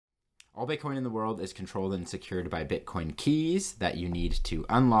All Bitcoin in the world is controlled and secured by Bitcoin keys that you need to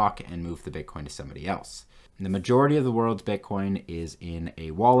unlock and move the Bitcoin to somebody else. The majority of the world's Bitcoin is in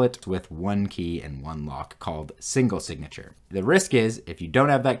a wallet with one key and one lock called single signature. The risk is if you don't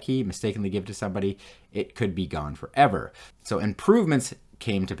have that key, mistakenly give it to somebody, it could be gone forever. So improvements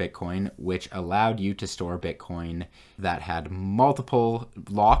came to Bitcoin, which allowed you to store Bitcoin that had multiple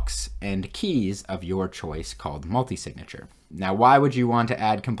locks and keys of your choice called multi-signature. Now, why would you want to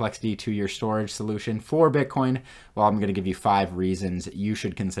add complexity to your storage solution for Bitcoin? Well, I'm going to give you 5 reasons you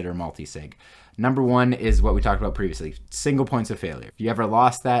should consider multisig. Number 1 is what we talked about previously, single points of failure. If you ever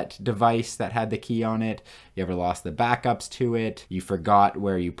lost that device that had the key on it, you ever lost the backups to it, you forgot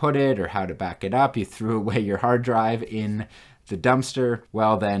where you put it or how to back it up, you threw away your hard drive in the dumpster,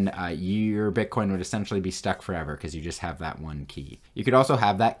 well then your Bitcoin would essentially be stuck forever because you just have that one key. You could also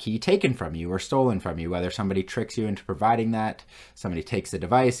have that key taken from you or stolen from you, whether somebody tricks you into providing that, somebody takes the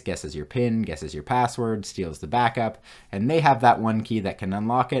device, guesses your PIN, guesses your password, steals the backup, and they have that one key that can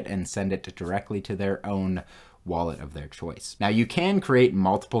unlock it and send it directly to their own wallet of their choice. Now you can create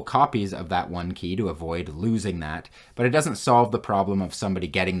multiple copies of that one key to avoid losing that, but it doesn't solve the problem of somebody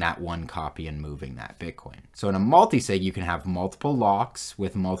getting that one copy and moving that Bitcoin. So in a multisig, you can have multiple locks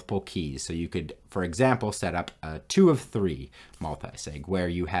with multiple keys. So you could, for example, set up a 2 of 3 multisig where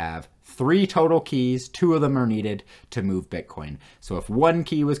you have 3 total keys, 2 of them are needed to move Bitcoin. So if one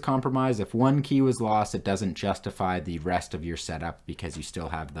key was compromised, if one key was lost, it doesn't justify the rest of your setup because you still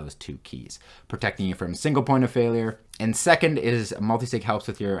have those 2 keys, protecting you from single point of failure. And second is multisig helps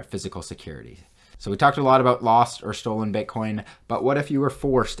with your physical security. So we talked a lot about lost or stolen Bitcoin, but what if you were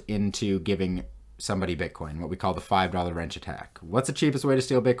forced into giving somebody Bitcoin, what we call the $5 wrench attack? What's the cheapest way to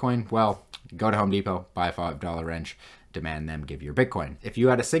steal Bitcoin? Well, go to Home Depot, buy a $5 wrench, demand them give your Bitcoin. If you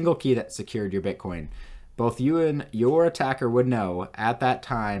had a single key that secured your Bitcoin, both you and your attacker would know at that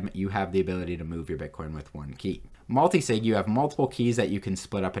time you have the ability to move your Bitcoin with one key. Multisig, you have multiple keys that you can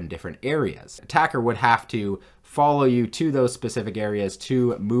split up in different areas. Attacker would have to follow you to those specific areas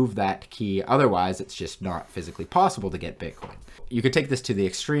to move that key. Otherwise, it's just not physically possible to get Bitcoin. You could take this to the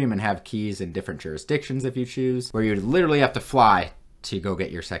extreme and have keys in different jurisdictions if you choose, where you'd literally have to fly to go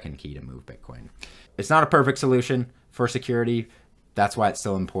get your second key to move Bitcoin. It's not a perfect solution for security. That's why it's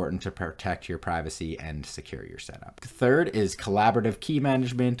still important to protect your privacy and secure your setup. Third is collaborative key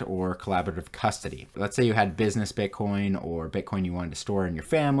management or collaborative custody. Let's say you had business Bitcoin or Bitcoin you wanted to store in your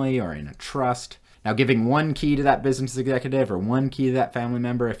family or in a trust. Now, giving one key to that business executive or one key to that family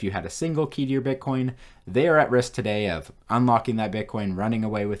member, if you had a single key to your Bitcoin, they are at risk today of unlocking that Bitcoin, running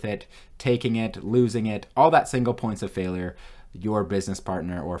away with it, taking it, losing it, all that single points of failure your business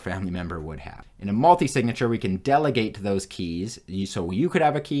partner or family member would have. In a multi-signature, we can delegate those keys. So you could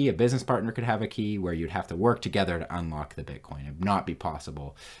have a key, a business partner could have a key, where you'd have to work together to unlock the Bitcoin. It would not be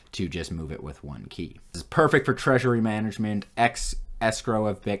possible to just move it with one key. This is perfect for treasury management, escrow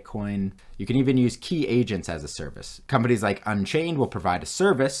of Bitcoin. You can even use key agents as a service. Companies like Unchained will provide a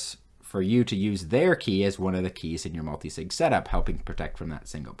service for you to use their key as one of the keys in your multi-sig setup, helping protect from that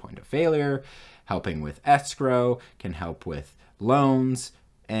single point of failure, helping with escrow, can help with loans,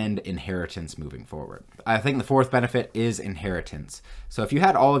 and inheritance moving forward. I think the fourth benefit is inheritance. So if you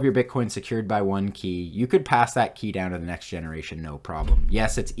had all of your Bitcoin secured by one key, you could pass that key down to the next generation, no problem.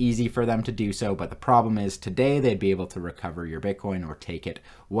 Yes, it's easy for them to do so, but the problem is today they'd be able to recover your Bitcoin or take it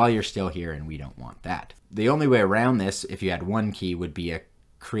while you're still here, and we don't want that. The only way around this, if you had one key, would be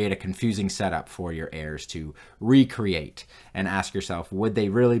create a confusing setup for your heirs to recreate and ask yourself, would they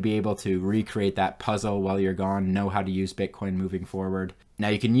really be able to recreate that puzzle while you're gone, know how to use Bitcoin moving forward? Now,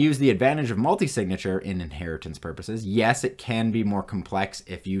 you can use the advantage of multi-signature in inheritance purposes. Yes, it can be more complex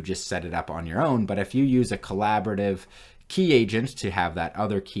if you just set it up on your own, but if you use a collaborative key agent to have that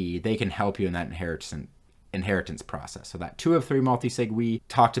other key, they can help you in that inheritance process. So that 2 of 3 multisig we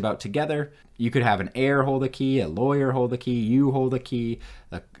talked about together, you could have an heir hold a key, a lawyer hold a key, you hold a key,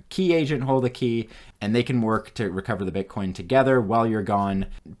 a key agent hold a key, and they can work to recover the Bitcoin together while you're gone,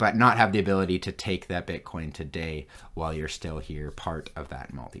 but not have the ability to take that Bitcoin today while you're still here, part of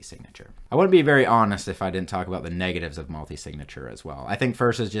that multi-signature. I wouldn't be very honest if I didn't talk about the negatives of multi-signature as well. I think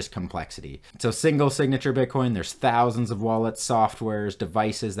first is just complexity. So single signature Bitcoin, there's thousands of wallets, softwares,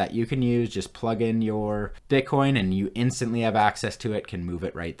 devices that you can use. Just plug in your Bitcoin and you instantly have access to it, can move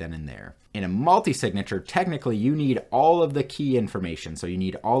it right then and there. In a multi-signature, technically you need all of the key information. So you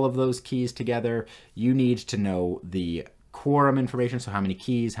need all of those keys together. You need to know the quorum information, so how many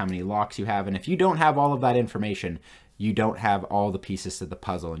keys, how many locks you have. And if you don't have all of that information, you don't have all the pieces to the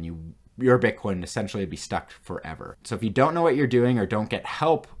puzzle, and your Bitcoin essentially would be stuck forever. So if you don't know what you're doing or don't get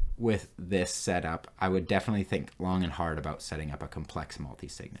help with this setup, I would definitely think long and hard about setting up a complex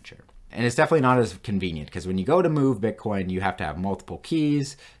multi-signature. And it's definitely not as convenient because when you go to move Bitcoin, you have to have multiple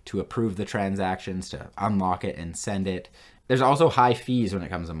keys to approve the transactions, to unlock it and send it. There's also high fees when it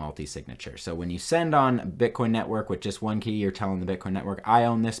comes to multi-signature. So when you send on Bitcoin network with just one key, you're telling the Bitcoin network, I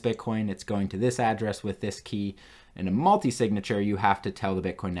own this Bitcoin, it's going to this address with this key. In a multi-signature, you have to tell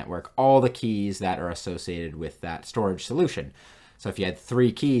the Bitcoin network all the keys that are associated with that storage solution. So if you had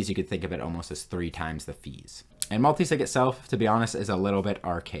 3 keys, you could think of it almost as 3 times the fees. And multisig itself, to be honest, is a little bit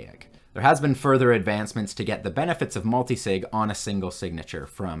archaic. There has been further advancements to get the benefits of multisig on a single signature,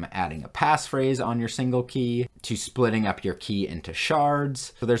 from adding a passphrase on your single key to splitting up your key into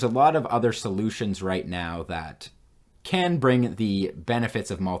shards. So there's a lot of other solutions right now that can bring the benefits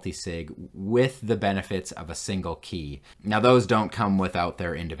of multisig with the benefits of a single key. Now those don't come without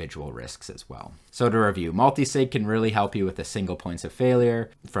their individual risks as well. So to review, multisig can really help you with the single points of failure,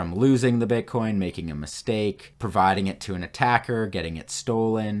 from losing the Bitcoin, making a mistake, providing it to an attacker, getting it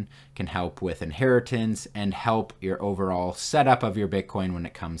stolen, can help with inheritance, and help your overall setup of your Bitcoin when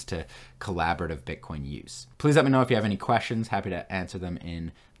it comes to collaborative Bitcoin use. Please let me know if you have any questions. Happy to answer them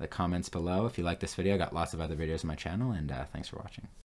in the comments below. If you like this video, I got lots of other videos on my channel, and thanks for watching.